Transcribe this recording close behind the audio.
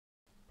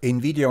In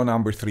video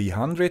number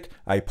 300,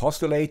 I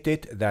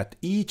postulated that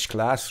each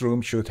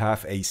classroom should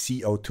have a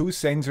CO2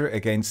 sensor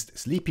against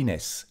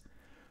sleepiness.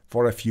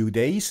 For a few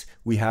days,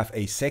 we have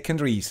a second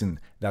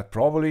reason that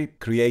probably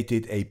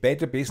created a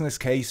better business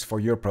case for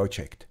your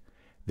project.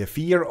 The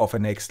fear of a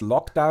next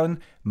lockdown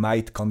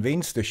might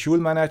convince the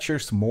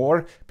Schulmanagers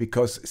more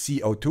because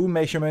CO2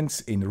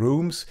 measurements in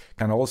rooms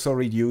can also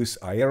reduce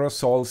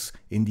aerosols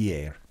in the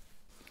air.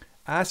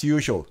 As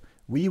usual,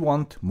 we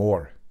want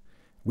more.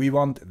 We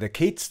want the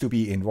kids to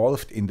be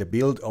involved in the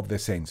build of the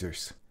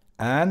sensors.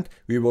 And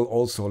we will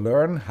also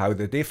learn how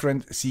the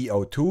different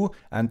CO2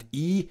 and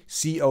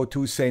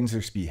eCO2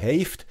 sensors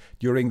behaved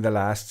during the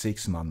last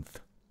 6 months.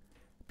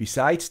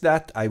 Besides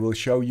that, I will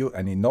show you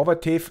an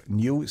innovative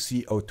new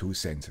CO2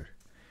 sensor.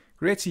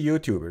 Grüezi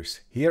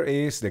YouTubers, here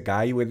is the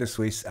guy with the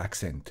Swiss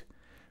accent,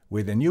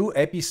 with a new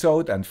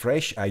episode and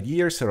fresh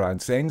ideas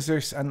around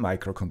sensors and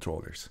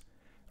microcontrollers.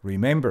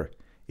 Remember,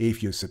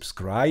 if you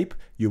subscribe,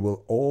 you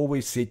will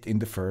always sit in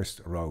the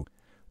first row.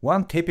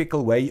 One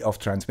typical way of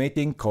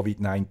transmitting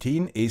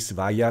COVID-19 is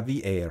via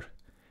the air.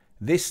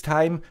 This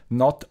time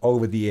not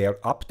over-the-air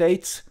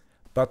updates,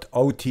 but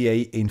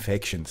OTA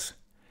infections.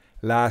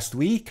 Last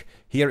week,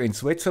 here in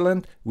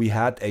Switzerland, we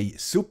had a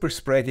super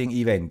spreading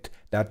event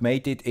that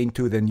made it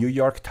into the New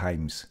York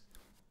Times.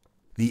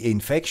 The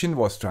infection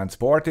was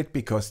transported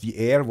because the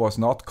air was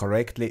not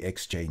correctly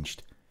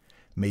exchanged.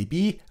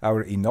 Maybe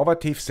our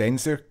innovative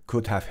sensor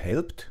could have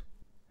helped?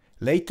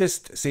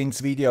 Latest since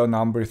video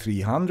number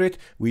 300,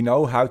 we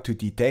know how to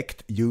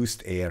detect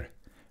used air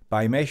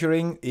by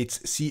measuring its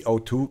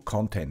CO2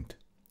 content.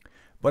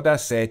 But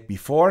as said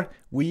before,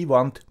 we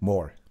want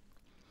more.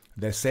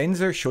 The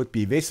sensor should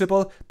be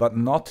visible but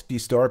not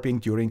disturbing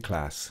during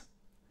class.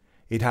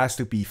 It has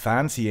to be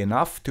fancy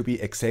enough to be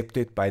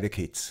accepted by the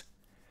kids.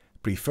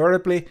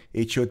 Preferably,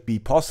 it should be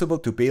possible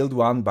to build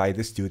one by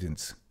the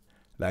students.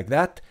 Like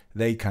that,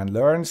 they can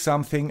learn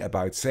something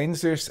about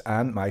sensors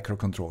and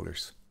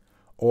microcontrollers.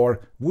 Or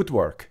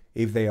woodwork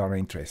if they are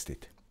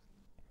interested.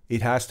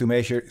 It has to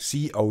measure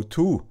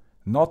CO2,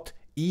 not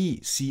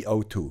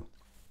eCO2.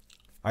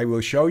 I will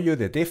show you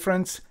the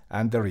difference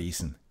and the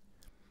reason.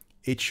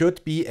 It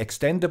should be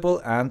extendable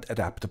and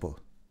adaptable.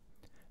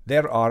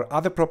 There are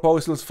other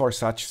proposals for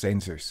such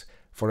sensors,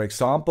 for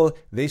example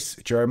this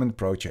German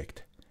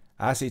project.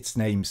 As its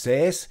name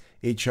says,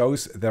 it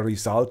shows the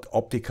result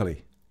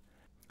optically.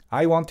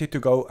 I wanted to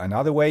go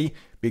another way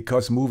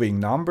because moving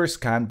numbers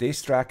can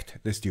distract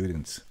the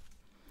students.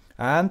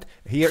 And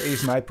here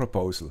is my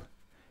proposal.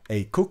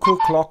 A cuckoo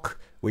clock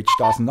which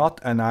does not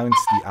announce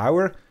the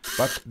hour,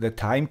 but the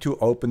time to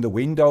open the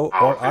window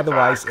or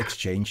otherwise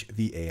exchange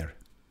the air.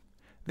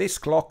 This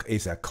clock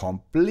is a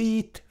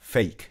complete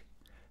fake.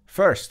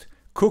 First,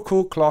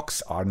 cuckoo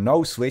clocks are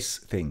no Swiss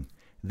thing.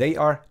 They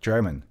are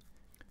German.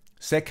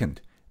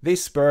 Second,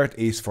 this bird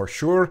is for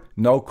sure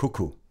no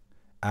cuckoo.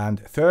 And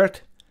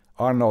third,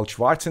 Arnold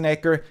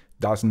Schwarzenegger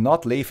does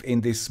not live in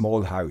this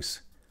small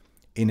house.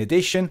 In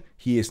addition,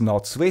 he is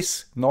not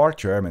Swiss nor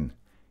German.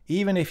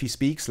 Even if he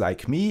speaks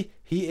like me,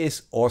 he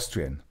is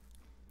Austrian.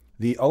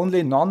 The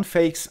only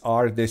non-fakes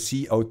are the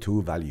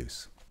CO2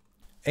 values.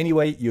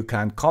 Anyway, you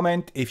can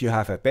comment if you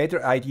have a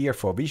better idea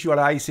for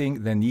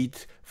visualizing the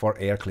need for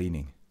air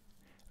cleaning.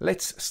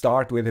 Let's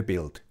start with a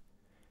build.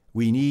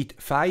 We need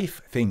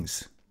 5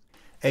 things.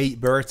 A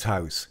bird's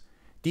house.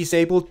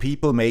 Disabled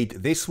people made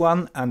this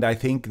one and I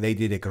think they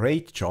did a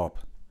great job.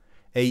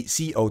 A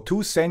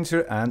CO2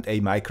 sensor and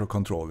a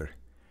microcontroller.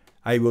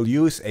 I will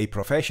use a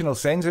professional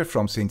sensor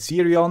from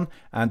Sensirion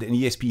and an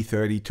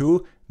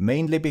ESP32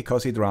 mainly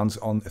because it runs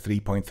on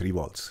 3.3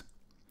 volts.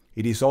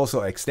 It is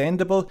also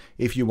extendable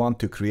if you want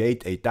to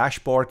create a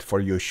dashboard for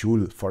your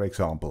Schule, for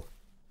example.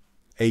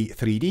 A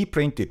 3D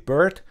printed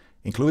bird,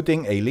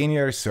 including a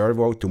linear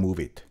servo to move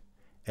it.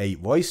 A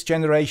voice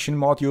generation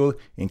module,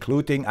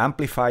 including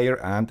amplifier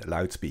and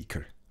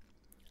loudspeaker.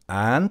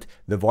 And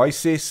the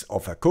voices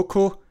of a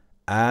cuckoo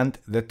and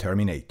the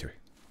Terminator.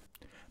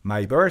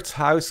 My bird's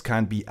house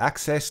can be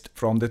accessed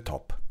from the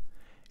top.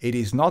 It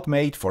is not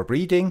made for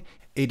breeding,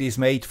 it is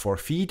made for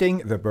feeding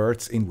the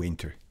birds in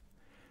winter.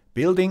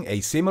 Building a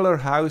similar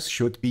house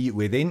should be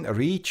within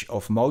reach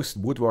of most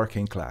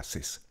woodworking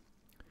classes.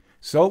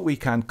 So we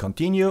can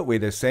continue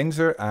with the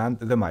sensor and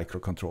the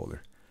microcontroller.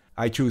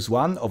 I choose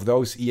one of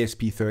those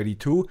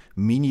ESP32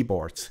 mini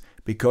boards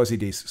because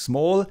it is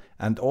small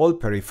and all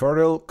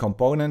peripheral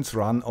components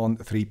run on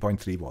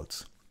 3.3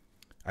 volts.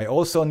 I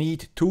also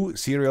need 2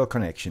 serial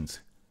connections.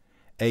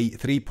 A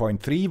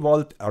 3.3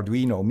 volt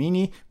Arduino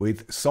Mini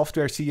with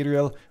software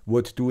serial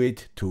would do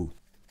it too.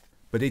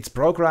 But its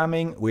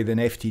programming with an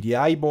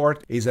FTDI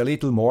board is a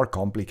little more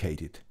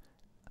complicated.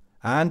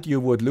 And you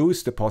would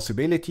lose the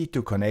possibility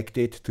to connect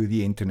it to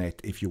the internet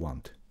if you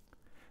want.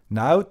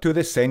 Now to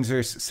the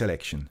sensors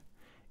selection.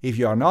 If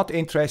you are not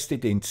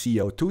interested in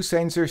CO2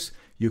 sensors,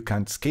 you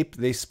can skip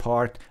this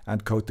part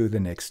and go to the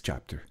next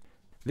chapter.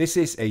 This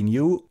is a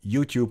new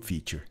YouTube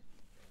feature.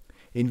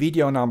 In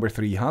video number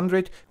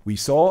 300, we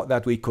saw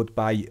that we could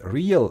buy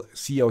real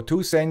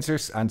CO2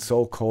 sensors and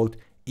so-called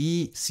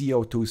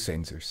eCO2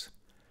 sensors.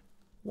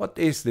 What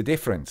is the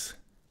difference?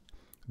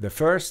 The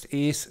first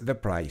is the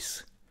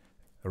price.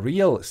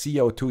 Real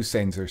CO2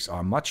 sensors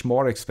are much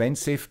more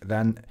expensive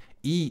than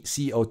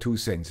eCO2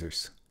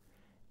 sensors.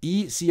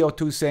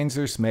 eCO2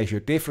 sensors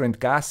measure different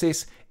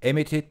gases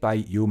emitted by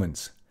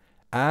humans,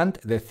 and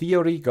the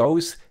theory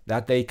goes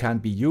that they can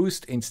be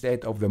used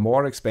instead of the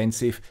more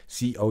expensive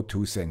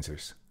CO2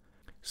 sensors.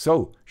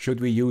 So, should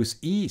we use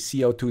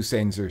eCO2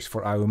 sensors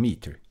for our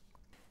meter?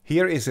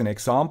 Here is an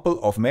example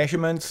of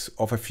measurements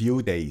of a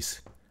few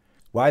days.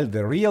 While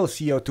the real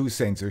CO2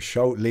 sensors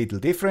show little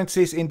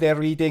differences in their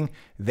reading,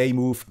 they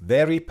move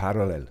very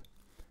parallel.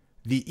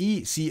 The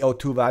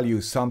eCO2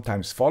 values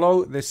sometimes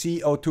follow the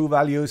CO2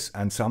 values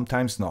and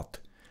sometimes not,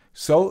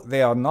 so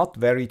they are not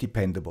very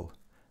dependable.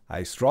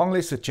 I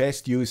strongly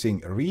suggest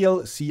using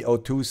real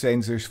CO2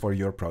 sensors for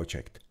your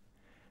project.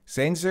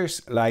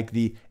 Sensors like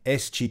the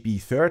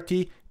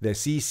SGB30, the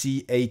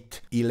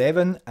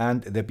CC811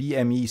 and the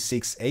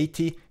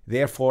BME680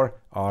 therefore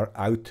are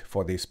out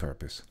for this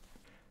purpose.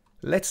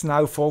 Let's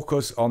now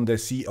focus on the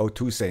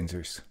CO2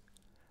 sensors.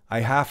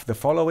 I have the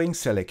following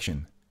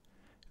selection.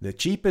 The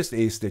cheapest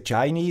is the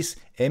Chinese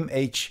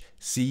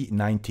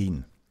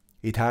MHC19.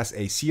 It has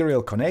a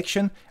serial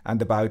connection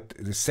and about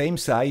the same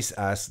size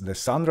as the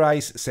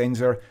Sunrise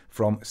sensor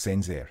from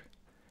Sensair.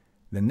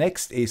 The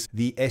next is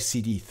the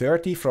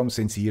SCD30 from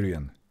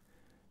Sensirion.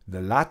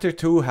 The latter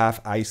two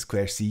have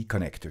I2C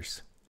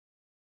connectors.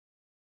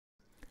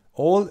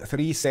 All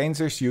three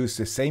sensors use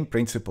the same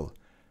principle,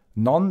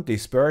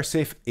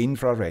 non-dispersive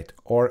infrared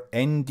or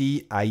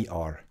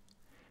NDIR.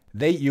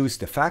 They use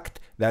the fact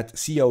that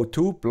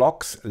CO2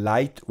 blocks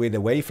light with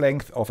a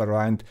wavelength of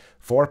around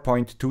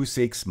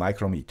 4.26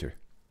 micrometer.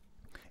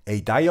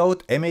 A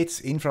diode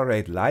emits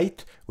infrared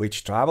light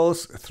which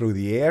travels through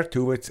the air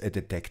towards a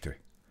detector,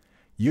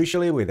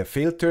 usually with a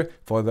filter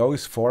for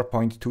those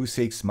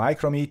 4.26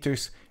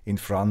 micrometers in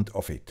front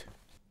of it.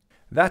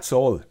 That's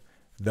all.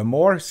 The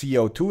more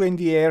CO2 in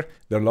the air,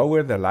 the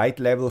lower the light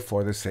level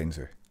for the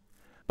sensor.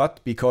 But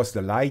because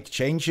the light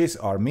changes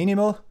are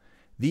minimal,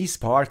 these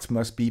parts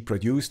must be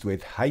produced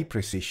with high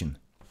precision.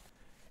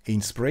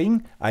 In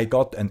spring, I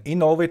got an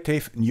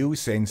innovative new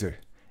sensor,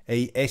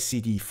 a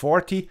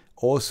SCD40,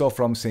 also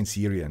from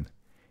Sensirion.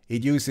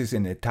 It uses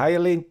an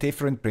entirely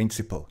different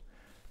principle,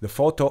 the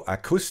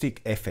photoacoustic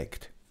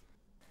effect.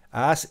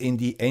 As in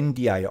the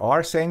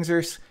NDIR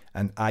sensors,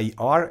 an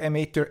IR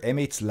emitter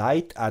emits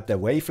light at a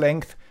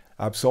wavelength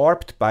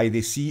absorbed by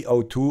the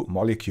CO2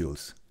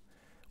 molecules.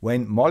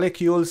 When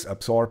molecules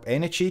absorb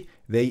energy,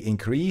 they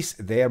increase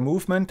their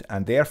movement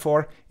and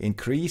therefore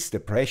increase the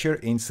pressure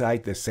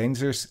inside the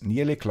sensor's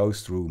nearly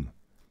closed room.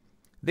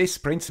 This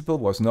principle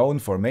was known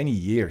for many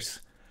years,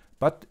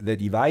 but the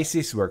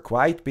devices were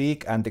quite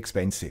big and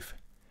expensive.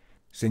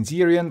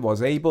 Sensirion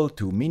was able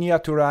to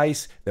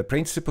miniaturize the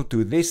principle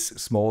to this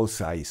small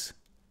size.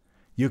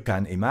 You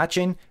can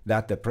imagine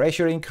that the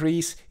pressure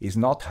increase is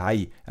not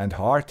high and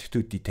hard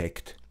to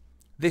detect.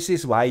 This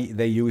is why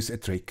they use a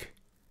trick.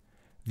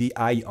 The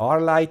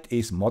IR light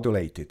is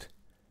modulated.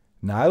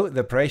 Now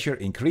the pressure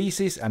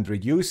increases and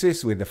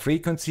reduces with the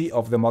frequency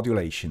of the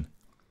modulation.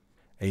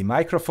 A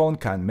microphone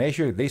can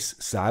measure this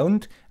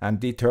sound and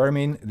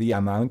determine the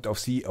amount of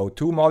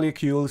CO2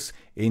 molecules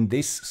in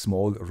this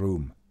small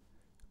room.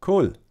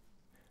 Cool!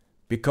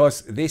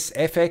 Because this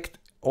effect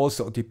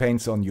also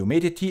depends on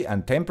humidity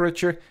and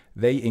temperature,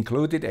 they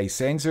included a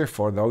sensor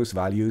for those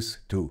values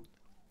too.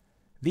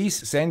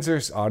 These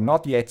sensors are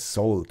not yet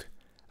sold.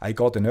 I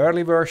got an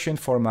early version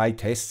for my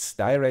tests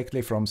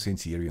directly from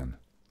Sensirion.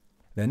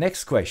 The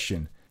next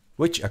question,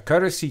 which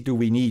accuracy do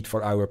we need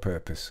for our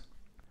purpose?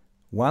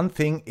 One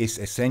thing is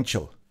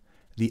essential.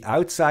 The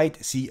outside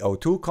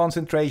CO2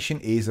 concentration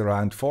is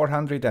around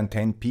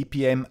 410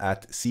 ppm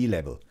at sea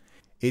level.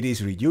 It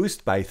is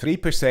reduced by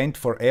 3%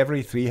 for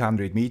every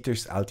 300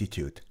 meters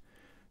altitude.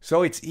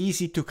 So it's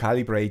easy to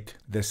calibrate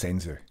the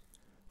sensor.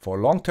 For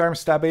long-term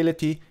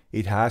stability,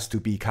 it has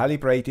to be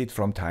calibrated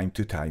from time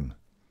to time.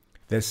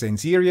 The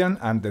Sensirion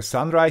and the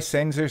Sunrise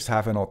sensors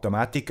have an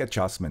automatic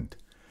adjustment.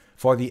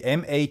 For the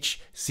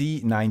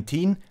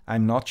MHC19,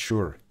 I'm not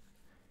sure.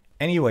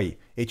 Anyway,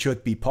 it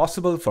should be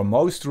possible for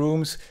most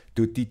rooms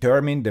to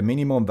determine the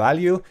minimum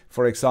value,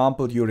 for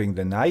example during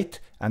the night,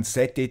 and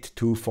set it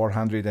to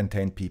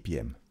 410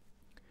 ppm.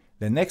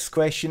 The next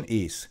question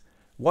is,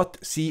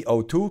 what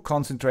CO2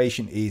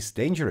 concentration is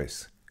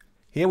dangerous?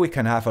 Here we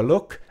can have a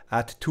look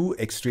at two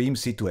extreme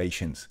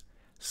situations,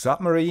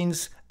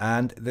 submarines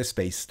and the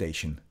space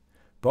station.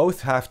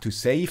 Both have to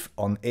save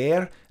on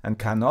air and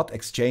cannot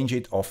exchange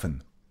it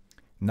often.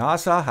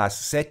 NASA has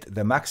set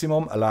the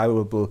maximum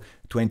allowable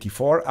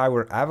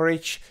 24-hour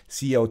average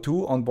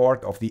CO2 on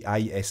board of the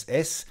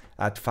ISS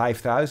at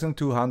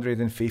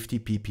 5,250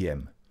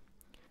 ppm.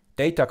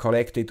 Data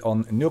collected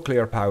on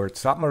nuclear-powered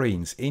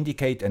submarines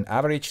indicate an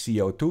average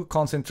CO2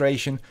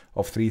 concentration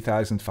of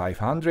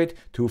 3,500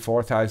 to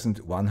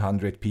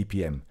 4,100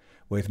 ppm,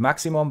 with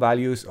maximum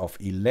values of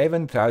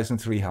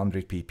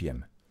 11,300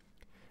 ppm.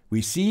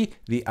 We see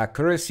the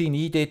accuracy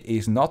needed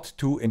is not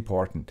too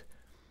important,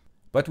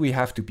 but we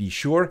have to be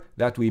sure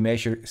that we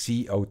measure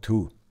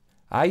CO2.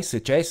 I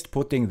suggest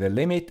putting the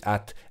limit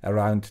at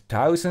around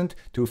 1000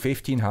 to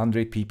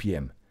 1500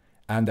 ppm.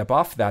 And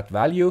above that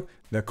value,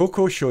 the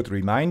cuckoo should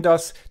remind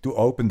us to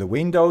open the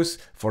windows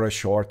for a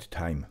short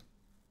time.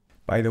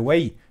 By the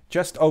way,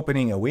 just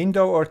opening a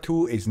window or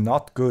two is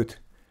not good.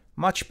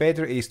 Much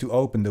better is to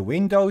open the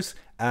windows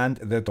and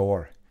the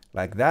door.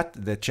 Like that,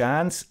 the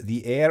chance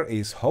the air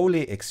is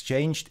wholly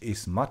exchanged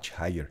is much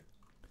higher.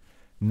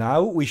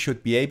 Now we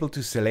should be able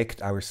to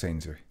select our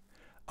sensor.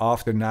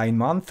 After 9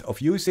 months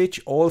of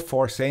usage, all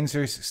 4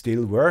 sensors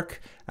still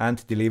work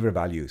and deliver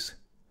values.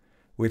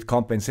 With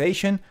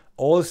compensation,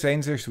 all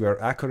sensors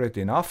were accurate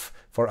enough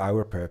for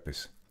our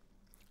purpose.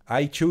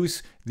 I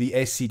choose the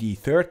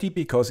SCD30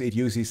 because it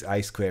uses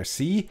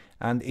I2C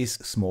and is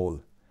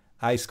small.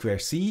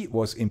 I2C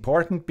was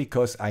important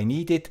because I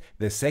needed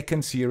the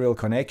second serial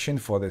connection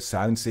for the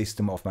sound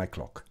system of my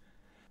clock.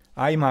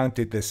 I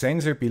mounted the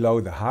sensor below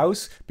the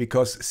house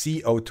because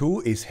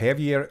CO2 is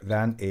heavier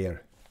than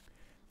air.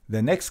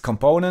 The next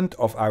component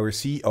of our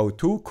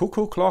CO2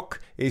 Cuckoo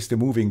Clock is the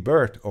moving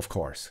bird, of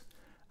course.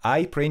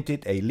 I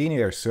printed a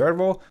linear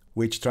servo,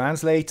 which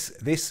translates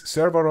this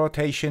servo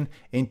rotation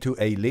into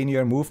a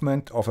linear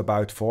movement of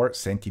about 4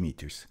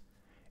 centimeters.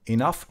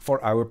 Enough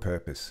for our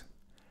purpose.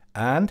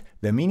 And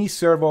the mini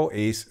servo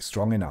is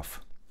strong enough.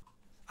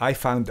 I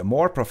found a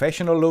more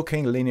professional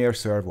looking linear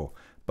servo,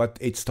 but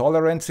its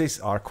tolerances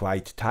are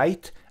quite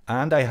tight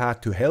and I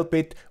had to help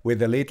it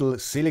with a little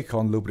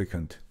silicone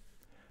lubricant.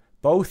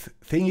 Both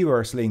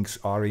Thingiverse links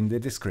are in the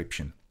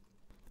description.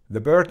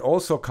 The bird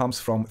also comes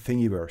from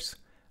Thingiverse.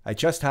 I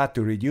just had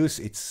to reduce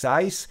its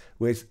size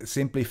with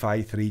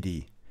Simplify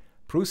 3D.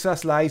 Prusa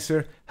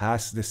Slicer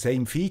has the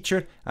same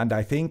feature and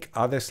I think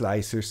other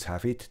slicers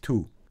have it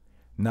too.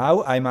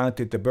 Now I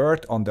mounted the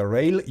bird on the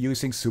rail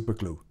using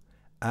superglue.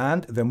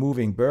 And the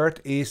moving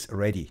bird is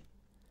ready.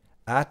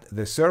 Add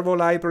the servo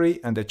library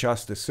and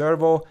adjust the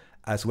servo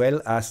as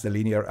well as the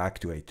linear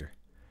actuator.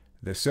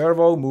 The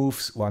servo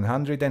moves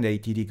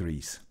 180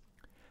 degrees.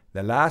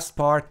 The last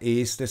part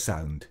is the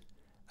sound.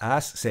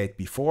 As said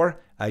before,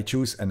 I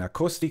choose an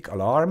acoustic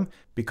alarm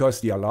because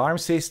the alarm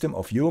system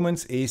of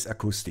humans is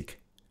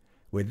acoustic.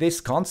 With this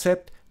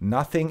concept,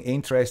 nothing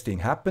interesting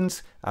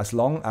happens as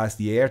long as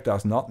the air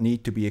does not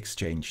need to be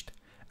exchanged,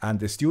 and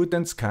the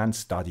students can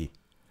study.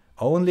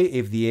 Only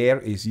if the air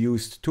is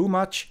used too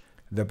much,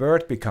 the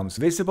bird becomes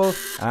visible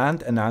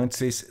and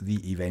announces the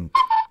event.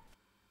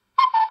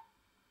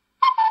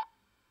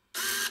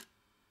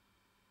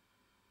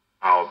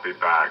 I'll be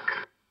back.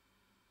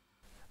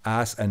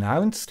 As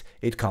announced,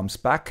 it comes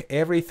back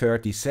every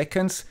 30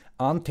 seconds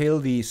until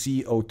the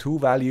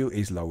CO2 value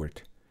is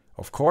lowered.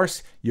 Of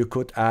course, you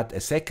could add a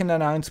second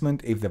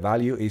announcement if the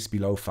value is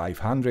below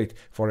 500,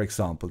 for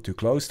example, to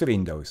close the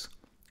windows.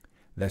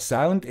 The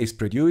sound is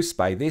produced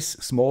by this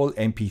small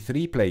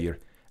MP3 player,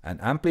 an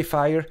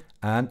amplifier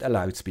and a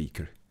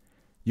loudspeaker.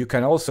 You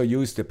can also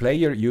use the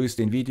player used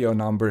in video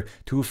number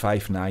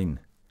 259.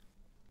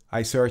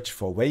 I searched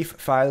for WAV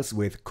files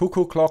with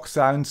cuckoo clock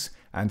sounds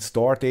and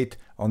stored it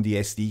on the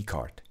SD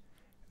card.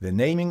 The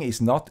naming is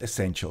not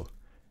essential.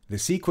 The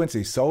sequence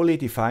is solely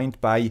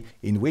defined by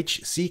in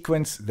which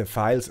sequence the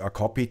files are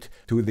copied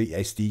to the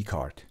SD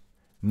card.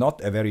 Not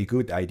a very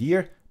good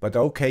idea, but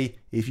okay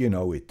if you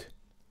know it.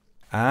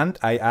 And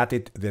I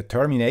added the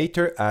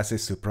Terminator as a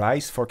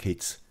surprise for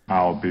kids.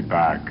 I'll be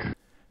back.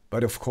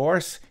 But of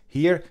course,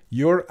 here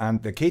your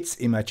and the kids'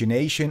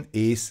 imagination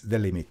is the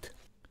limit.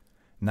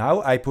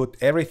 Now I put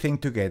everything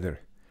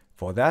together.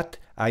 For that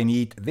I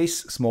need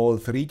this small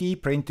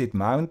 3D printed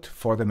mount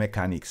for the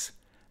mechanics.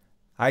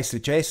 I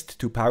suggest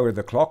to power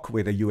the clock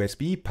with a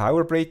USB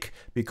power brick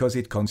because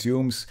it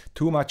consumes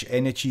too much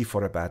energy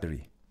for a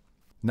battery.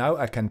 Now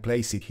I can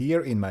place it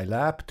here in my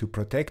lab to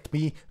protect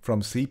me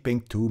from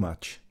sleeping too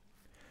much.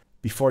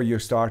 Before you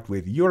start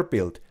with your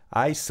build,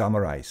 I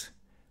summarize.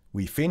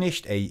 We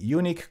finished a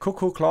unique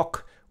cuckoo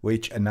clock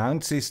which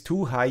announces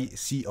 2 high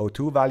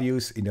CO2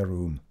 values in a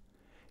room.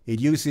 It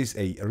uses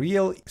a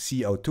real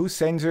CO2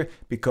 sensor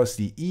because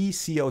the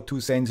eCO2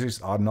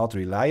 sensors are not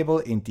reliable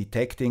in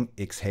detecting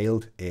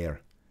exhaled air.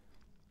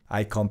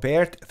 I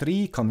compared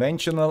 3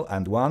 conventional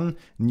and 1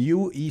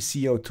 new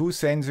eCO2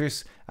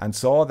 sensors and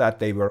saw that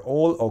they were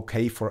all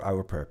okay for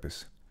our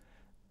purpose.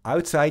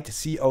 Outside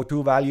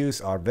CO2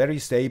 values are very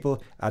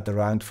stable at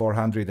around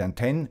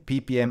 410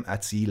 ppm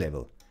at sea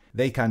level.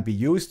 They can be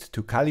used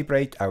to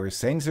calibrate our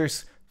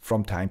sensors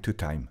from time to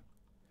time.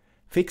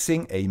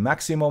 Fixing a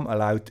maximum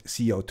allowed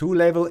CO2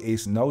 level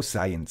is no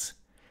science.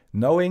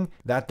 Knowing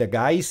that the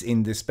guys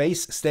in the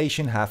space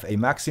station have a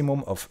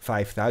maximum of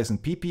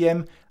 5000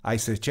 ppm, I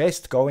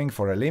suggest going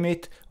for a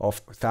limit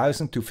of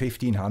 1000 to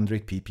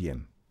 1500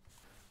 ppm.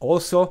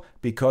 Also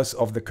because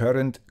of the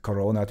current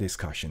corona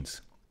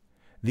discussions.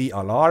 The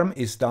alarm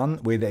is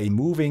done with a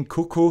moving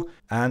cuckoo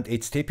and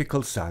its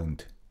typical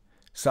sound.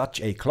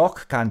 Such a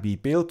clock can be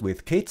built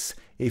with kids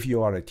if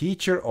you are a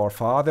teacher or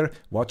father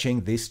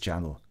watching this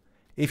channel.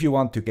 If you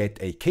want to get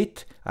a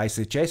kit, I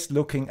suggest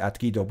looking at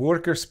Guido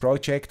Burger's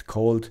project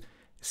called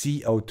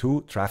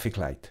CO2 Traffic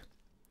Light.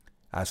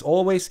 As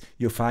always,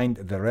 you find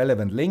the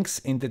relevant links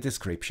in the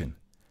description.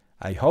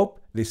 I hope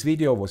this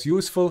video was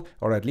useful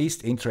or at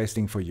least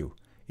interesting for you.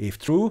 If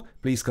true,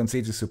 please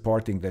consider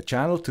supporting the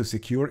channel to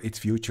secure its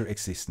future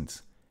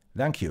existence.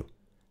 Thank you.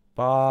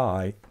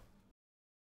 Bye.